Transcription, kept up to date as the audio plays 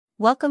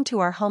Welcome to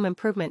our home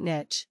improvement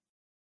niche.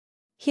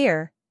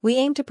 Here, we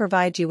aim to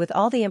provide you with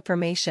all the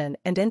information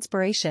and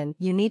inspiration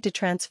you need to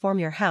transform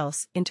your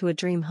house into a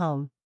dream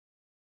home.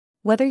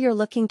 Whether you're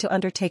looking to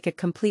undertake a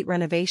complete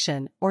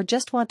renovation or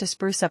just want to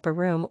spruce up a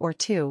room or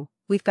two,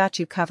 we've got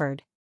you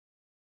covered.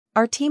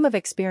 Our team of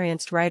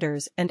experienced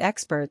writers and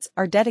experts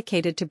are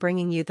dedicated to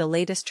bringing you the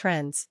latest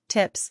trends,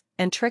 tips,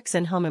 and tricks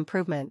in home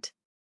improvement.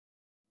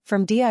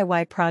 From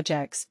DIY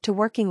projects to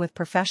working with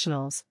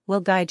professionals,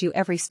 we'll guide you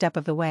every step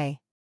of the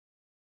way.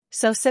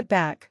 So sit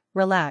back,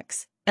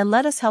 relax, and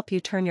let us help you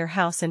turn your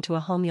house into a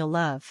home you'll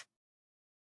love.